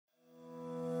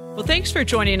Well, thanks for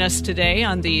joining us today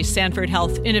on the Sanford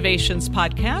Health Innovations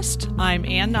Podcast. I'm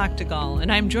Ann Noctegal,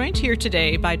 and I'm joined here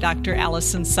today by Dr.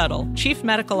 Allison Suttle, Chief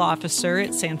Medical Officer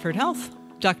at Sanford Health.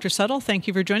 Dr. Suttle, thank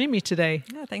you for joining me today.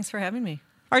 Yeah, thanks for having me.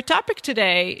 Our topic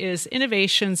today is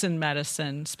innovations in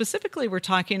medicine. Specifically, we're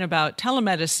talking about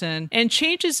telemedicine and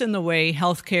changes in the way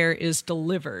healthcare is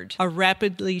delivered, a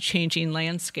rapidly changing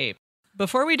landscape.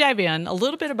 Before we dive in, a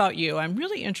little bit about you. I'm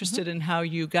really interested in how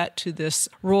you got to this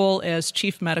role as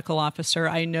Chief Medical Officer.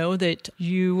 I know that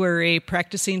you were a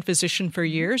practicing physician for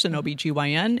years, an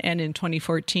OBGYN, and in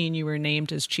 2014 you were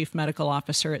named as Chief Medical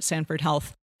Officer at Sanford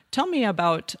Health. Tell me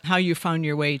about how you found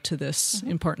your way to this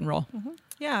important role.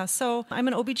 Yeah, so I'm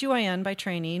an OBGYN by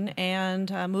training and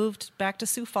moved back to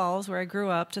Sioux Falls where I grew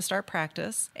up to start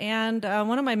practice. And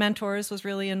one of my mentors was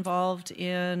really involved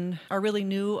in, or really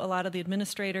knew a lot of the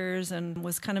administrators and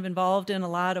was kind of involved in a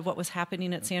lot of what was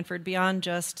happening at Sanford beyond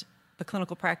just the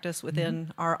clinical practice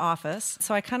within our office.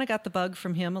 So I kind of got the bug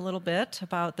from him a little bit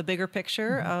about the bigger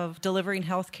picture of delivering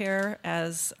healthcare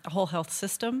as a whole health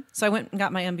system. So I went and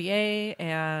got my MBA,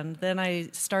 and then I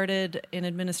started in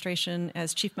administration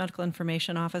as Chief Medical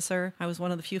Information Officer. I was one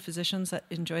of the few physicians that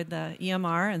enjoyed the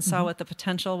EMR and saw what the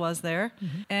potential was there.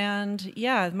 And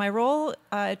yeah, my role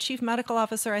as Chief Medical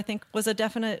Officer, I think, was a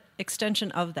definite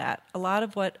extension of that. A lot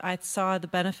of what I saw the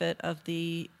benefit of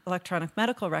the electronic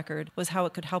medical record was how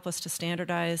it could help us to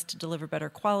standardize, to deliver better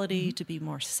quality, to be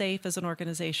more safe as an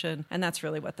organization. And that's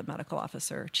really what the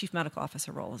Chief Medical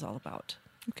Officer role is all about.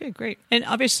 Okay, great. And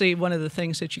obviously, one of the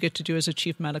things that you get to do as a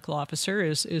Chief Medical Officer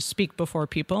is speak before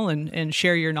people and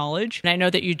share your knowledge. And I know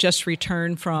that you just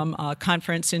returned from a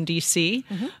conference in D.C.,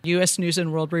 U.S. News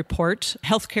and World Report,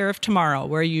 Healthcare of Tomorrow,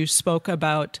 where you spoke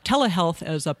about telehealth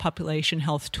as a population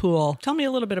health tool. Tell me a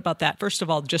little bit about that. First of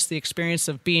all, just the experience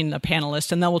of being a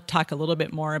panelist, and then we'll talk a little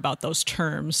bit more about those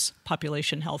terms,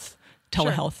 population health,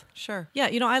 telehealth. Sure. Yeah,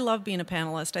 I love being a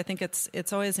panelist. I think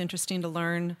it's always interesting to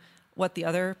learn what the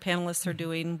other panelists are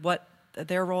doing, what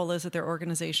their role is at their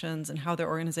organizations, and how their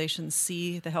organizations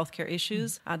see the healthcare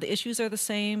issues. The issues are the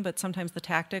same, but sometimes the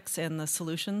tactics and the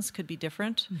solutions could be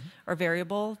different or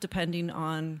variable depending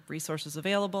on resources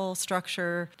available,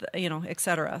 structure, et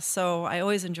cetera. So I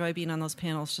always enjoy being on those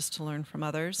panels just to learn from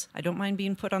others. I don't mind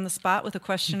being put on the spot with a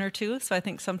question or two, so I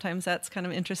think sometimes that's kind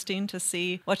of interesting to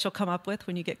see what you'll come up with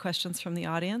when you get questions from the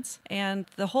audience. And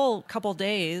the whole couple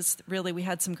days, really, we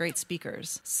had some great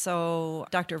speakers. So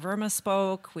Dr. Verma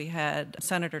spoke, we had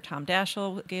Senator Tom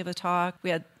Daschle gave a talk.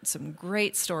 We had some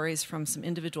great stories from some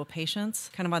individual patients,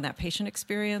 kind of on that patient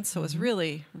experience. So it was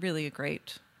really, really a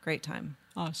great time.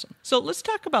 Awesome. So let's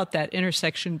talk about that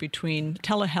intersection between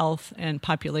telehealth and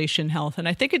population health. And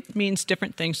I think it means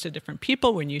different things to different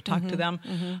people when you talk to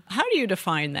them. How do you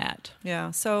define that?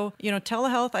 Yeah. So,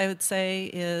 telehealth, I would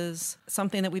say, is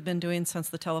something that we've been doing since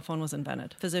the telephone was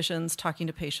invented. Physicians talking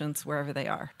to patients wherever they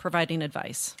are, providing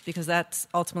advice, because that's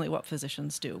ultimately what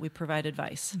physicians do. We provide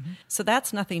advice. So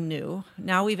that's nothing new.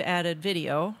 Now we've added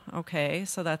video. Okay.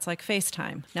 So that's like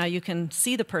FaceTime. Now you can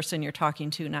see the person you're talking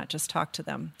to, not just talk to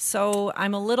them. So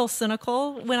I'm a little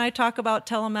cynical when I talk about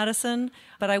telemedicine,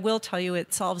 but I will tell you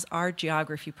it solves our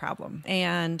geography problem.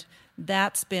 And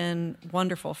that's been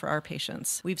wonderful for our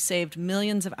patients. We've saved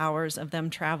millions of hours of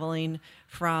them traveling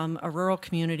from a rural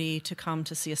community to come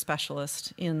to see a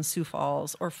specialist in Sioux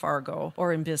Falls or Fargo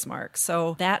or in Bismarck.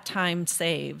 So that time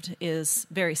saved is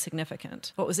very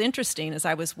significant. What was interesting is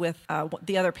I was with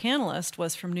the other panelist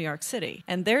was from New York City,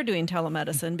 and they're doing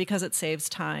telemedicine because it saves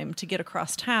time to get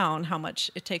across town, how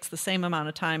much it takes the same amount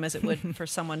of time as it would for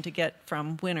someone to get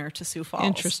from Winter to Sioux Falls.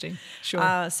 Interesting.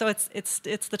 Sure. So it's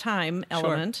the time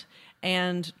element.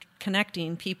 And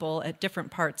connecting people at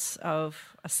different parts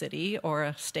of a city or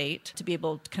a state to be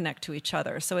able to connect to each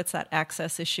other. So it's that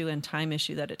access issue and time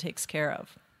issue that it takes care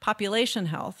of. Population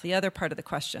health, the other part of the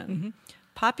question.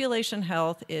 Population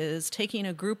health is taking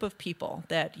a group of people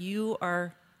that you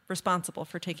are responsible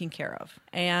for taking care of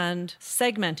and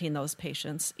segmenting those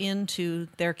patients into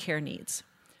their care needs.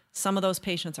 Some of those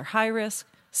patients are high risk.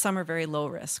 Some are very low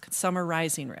risk. Some are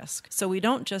rising risk. So we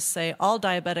don't just say all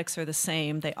diabetics are the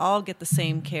same. They all get the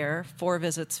same care, 4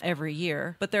 visits every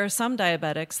year. But there are some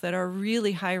diabetics that are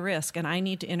really high risk, and I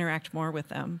need to interact more with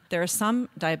them. There are some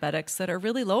diabetics that are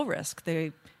really low risk.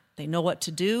 They know what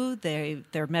to do.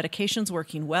 Their medication's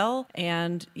working well.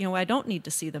 And, I don't need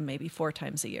to see them maybe 4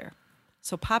 times a year.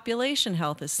 So population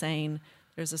health is saying,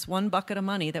 there's this one bucket of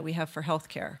money that we have for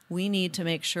healthcare. We need to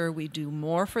make sure we do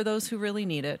more for those who really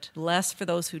need it, less for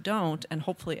those who don't, and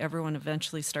hopefully everyone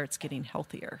eventually starts getting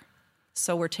healthier.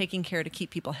 So we're taking care to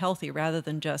keep people healthy rather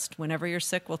than just whenever you're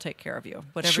sick, we'll take care of you.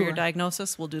 Whatever your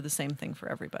diagnosis, we'll do the same thing for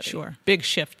everybody. Sure. Big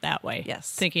shift that way.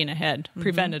 Yes. Thinking ahead,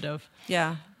 preventative.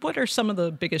 Yeah. What are some of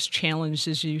the biggest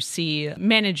challenges you see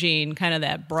managing kind of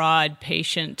that broad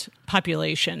patient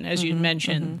population, as you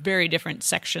mentioned, very different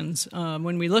sections?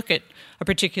 When we look at a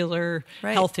particular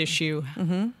health issue,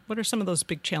 what are some of those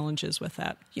big challenges with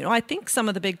that? I think some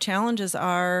of the big challenges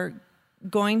are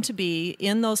going to be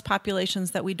in those populations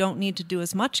that we don't need to do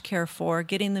as much care for,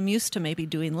 getting them used to maybe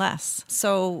doing less.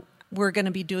 So we're going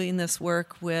to be doing this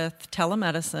work with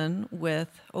telemedicine,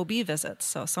 with OB visits,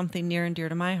 so something near and dear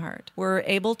to my heart. We're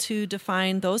able to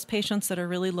define those patients that are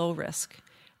really low risk,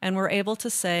 and we're able to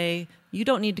say, you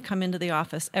don't need to come into the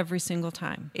office every single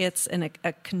time. It's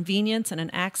a convenience and an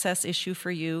access issue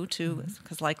for you to,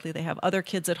 because likely they have other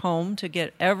kids at home, to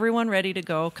get everyone ready to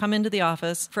go, come into the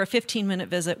office for a 15-minute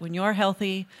visit. When you're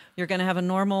healthy, you're going to have a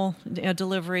normal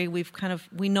delivery.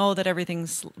 We know that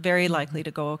everything's very likely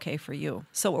to go okay for you.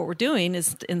 So what we're doing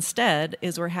is instead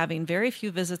we're having very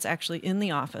few visits actually in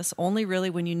the office, only really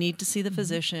when you need to see the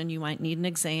physician, you might need an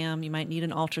exam, you might need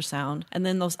an ultrasound. And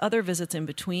then those other visits in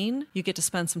between, you get to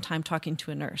spend some time talking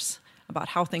to a nurse about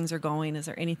how things are going. Is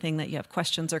there anything that you have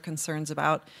questions or concerns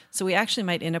about? So we actually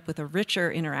might end up with a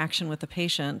richer interaction with the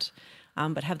patient,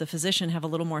 but have the physician have a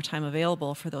little more time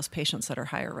available for those patients that are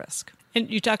higher risk.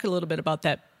 And you talk a little bit about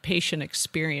that patient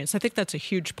experience. I think that's a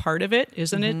huge part of it,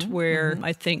 isn't it? Where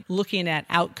I think looking at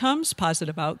outcomes,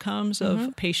 positive outcomes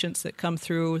of patients that come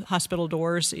through hospital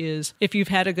doors is, if you've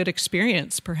had a good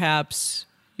experience, perhaps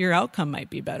your outcome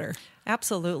might be better.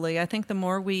 Absolutely. I think the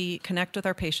more we connect with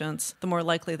our patients, the more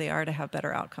likely they are to have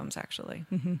better outcomes, actually.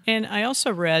 And I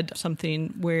also read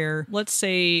something where, let's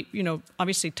say,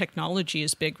 obviously technology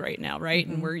is big right now, right?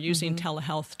 And we're using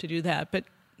telehealth to do that. But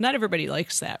not everybody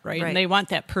likes that, right? And they want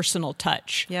that personal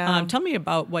touch. Yeah. Tell me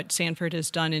about what Sanford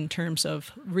has done in terms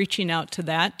of reaching out to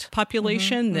that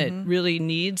population that really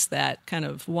needs that kind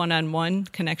of one-on-one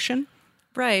connection.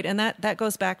 Right, and that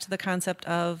goes back to the concept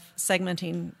of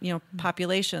segmenting,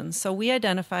 populations. So we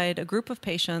identified a group of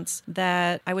patients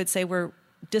that I would say were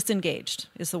disengaged,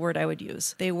 is the word I would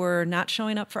use. They were not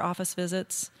showing up for office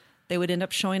visits. They would end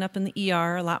up showing up in the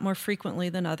ER a lot more frequently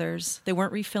than others. They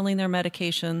weren't refilling their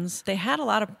medications. They had a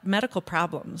lot of medical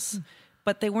problems.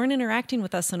 But they weren't interacting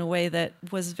with us in a way that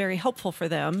was very helpful for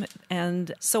them.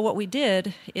 And so what we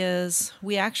did is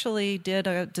we actually did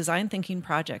a design thinking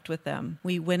project with them.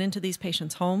 We went into these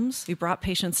patients' homes, we brought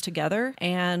patients together,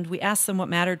 and we asked them what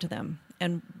mattered to them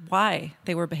and why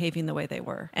they were behaving the way they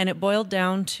were. And it boiled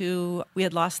down to, we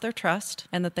had lost their trust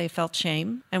and that they felt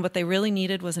shame. And what they really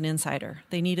needed was an insider.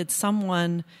 They needed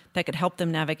someone that could help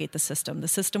them navigate the system. The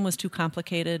system was too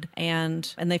complicated,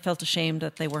 and they felt ashamed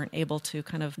that they weren't able to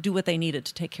kind of do what they needed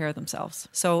to take care of themselves.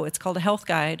 So it's called a health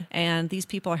guide, and these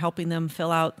people are helping them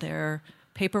fill out their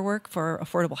paperwork for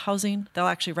affordable housing. They'll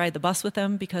actually ride the bus with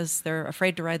them because they're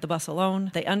afraid to ride the bus alone.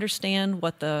 They understand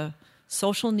what the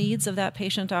social needs of that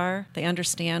patient are. They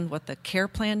understand what the care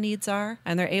plan needs are,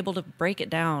 and they're able to break it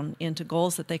down into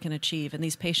goals that they can achieve. And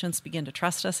these patients begin to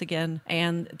trust us again,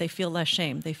 and they feel less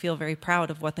shame. They feel very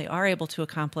proud of what they are able to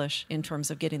accomplish in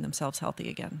terms of getting themselves healthy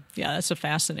again. Yeah, that's a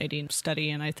fascinating study,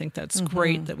 and I think that's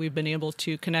great that we've been able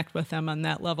to connect with them on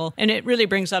that level. And it really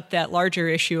brings up that larger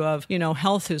issue of,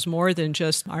 health is more than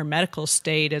just our medical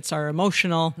state. It's our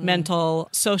emotional, mental,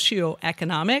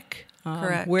 socioeconomic,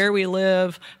 Correct. Where we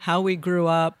live, how we grew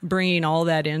up, bringing all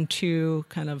that into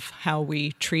kind of how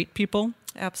we treat people.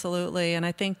 Absolutely. And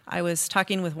I think I was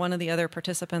talking with one of the other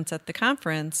participants at the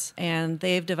conference, and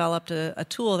they've developed a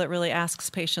tool that really asks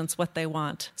patients what they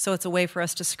want. So it's a way for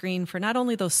us to screen for not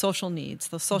only those social needs,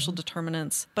 those social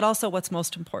determinants, but also what's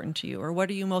most important to you, or what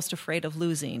are you most afraid of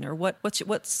losing, or what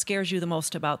scares you the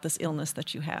most about this illness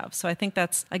that you have. So I think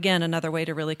that's, again, another way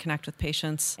to really connect with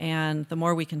patients. And the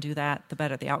more we can do that, the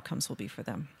better the outcomes will be for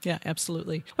them. Yeah,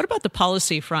 absolutely. What about the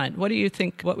policy front? What do you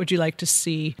think, what would you like to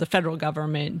see the federal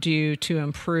government do to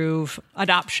improve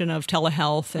adoption of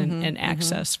telehealth and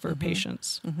access for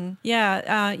patients?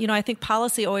 Yeah, I think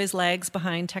policy always lags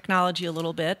behind technology a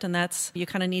little bit, and that's, you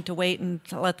kind of need to wait and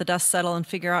let the dust settle and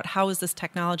figure out how is this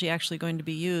technology actually going to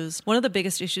be used. One of the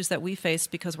biggest issues that we face,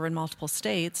 because we're in multiple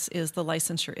states, is the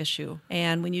licensure issue.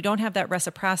 And when you don't have that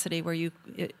reciprocity where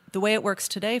the way it works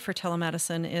today for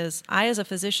telemedicine is I, as a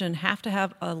physician, have to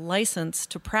have a license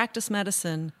to practice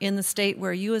medicine in the state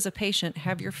where you, as a patient,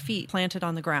 have your feet planted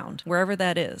on the ground, wherever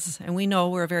that is. And we know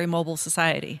we're a very mobile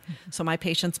society. So my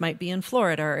patients might be in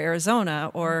Florida or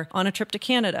Arizona or on a trip to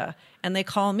Canada. and they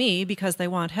call me because they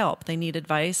want help. They need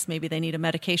advice. Maybe they need a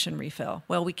medication refill.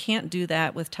 Well, we can't do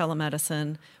that with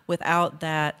telemedicine without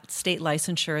that state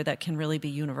licensure that can really be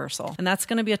universal. And that's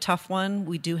going to be a tough one.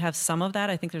 We do have some of that.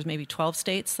 I think there's maybe 12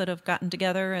 states that have gotten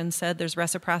together and said there's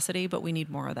reciprocity, but we need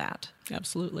more of that.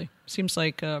 Absolutely. Seems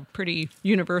like a pretty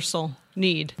universal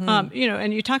need.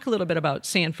 And you talk a little bit about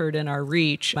Sanford and our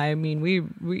reach. I mean, we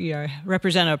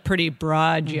represent a pretty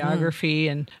broad geography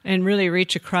and really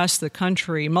reach across the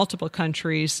country, multiple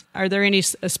countries. Are there any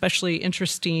especially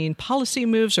interesting policy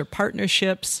moves or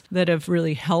partnerships that have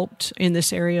really helped in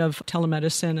this area of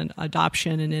telemedicine and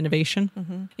adoption and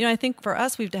innovation? I think for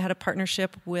us, we've had a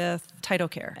partnership with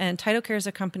TytoCare. And TytoCare is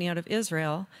a company out of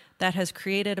Israel that has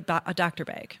created a doctor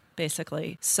bag,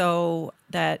 basically, so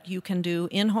that you can do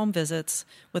in-home visits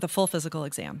with a full physical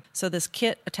exam. So this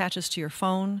kit attaches to your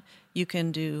phone. You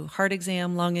can do heart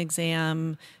exam, lung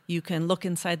exam. You can look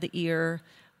inside the ear.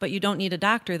 But you don't need a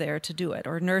doctor there to do it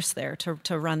or a nurse there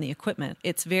to run the equipment.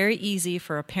 It's very easy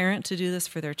for a parent to do this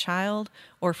for their child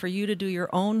or for you to do your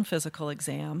own physical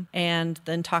exam and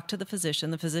then talk to the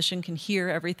physician. The physician can hear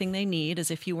everything they need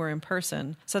as if you were in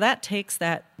person. So that takes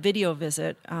that video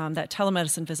visit, that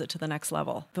telemedicine visit to the next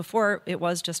level. Before, it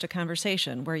was just a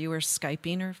conversation where you were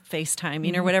Skyping or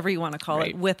FaceTiming or whatever you want to call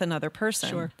it with another person.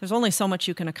 Sure. There's only so much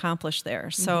you can accomplish there.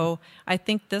 So I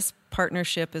think this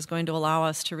partnership is going to allow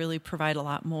us to really provide a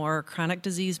lot more chronic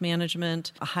disease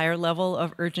management, a higher level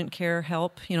of urgent care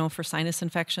help, for sinus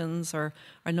infections or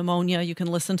pneumonia. You can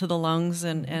listen to the lungs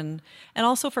and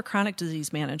also for chronic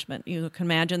disease management. You can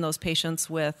imagine those patients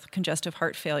with congestive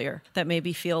heart failure that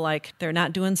maybe feel like they're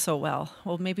not doing so well.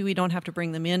 Well, maybe we don't have to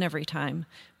bring them in every time.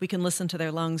 We can listen to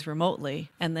their lungs remotely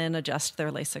and then adjust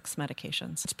their Lasix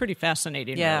medications. It's pretty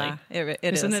fascinating, really. It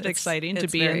is. Isn't it exciting to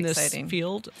be in this exciting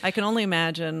field? I can only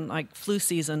imagine like flu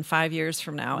season 5 years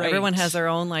from now. Right. Everyone has their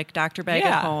own like doctor bag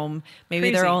at home, maybe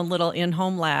their own little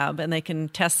in-home lab, and they can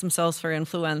test themselves for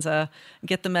influenza,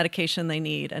 get the medication they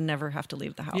need, and never have to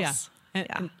leave the house.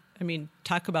 And I mean,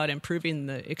 talk about improving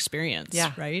the experience,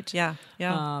 right? Yeah.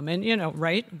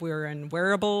 And, we're in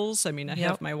wearables. I mean, I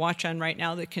have my watch on right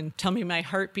now that can tell me my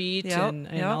heartbeat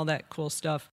and all that cool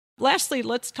stuff. Lastly,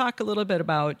 let's talk a little bit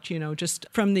about, just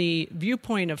from the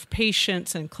viewpoint of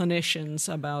patients and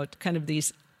clinicians about kind of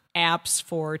these apps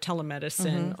for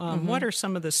telemedicine. What are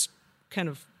some of the kind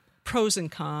of pros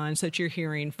and cons that you're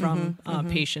hearing from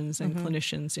patients and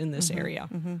clinicians in this area?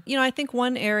 I think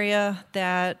one area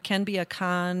that can be a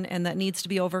con and that needs to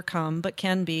be overcome, but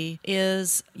can be,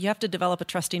 is you have to develop a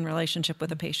trusting relationship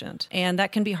with a patient. And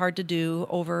that can be hard to do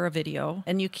over a video.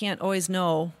 And you can't always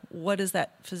know, what is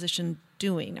that physician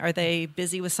doing? Are they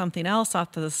busy with something else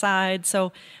off to the side?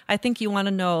 So I think you want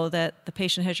to know that the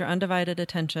patient has your undivided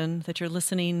attention, that you're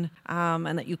listening,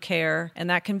 and that you care.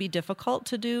 And that can be difficult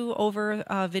to do over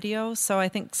video. So I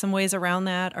think some ways around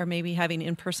that are maybe having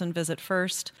in-person visit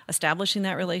first, establishing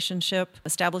that relationship,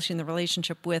 establishing the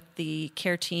relationship with the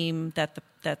care team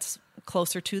that's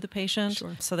closer to the patient,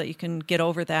 so that you can get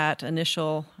over that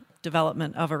initial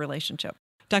development of a relationship.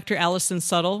 Dr. Allison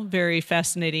Suttle, very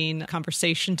fascinating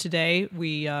conversation today.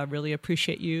 We really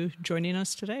appreciate you joining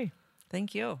us today.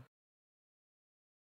 Thank you.